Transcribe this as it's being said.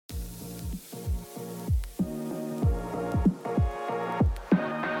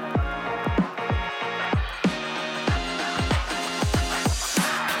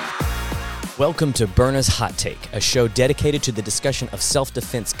Welcome to Byrna's Hot Take, a show dedicated to the discussion of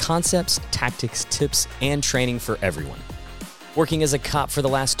self-defense concepts, tactics, tips, and training for everyone. Working as a cop for the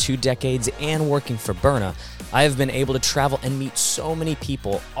last 2 decades and working for Byrna, I have been able to travel and meet so many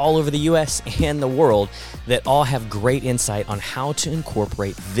people all over the U.S. and the world that all have great insight on how to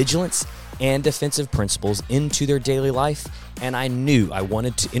incorporate vigilance and defensive principles into their daily life, and I knew I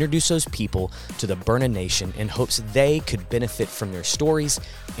wanted to introduce those people to the Byrna Nation in hopes they could benefit from their stories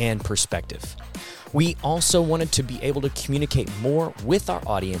and perspective. We also wanted to be able to communicate more with our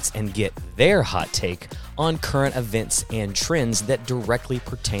audience and get their hot take on current events and trends that directly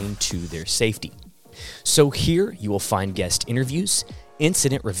pertain to their safety. So here you will find guest interviews,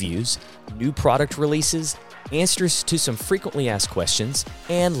 incident reviews, new product releases, answers to some frequently asked questions,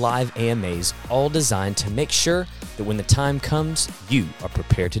 and live AMAs, all designed to make sure that when the time comes, you are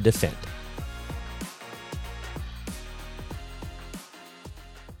prepared to defend.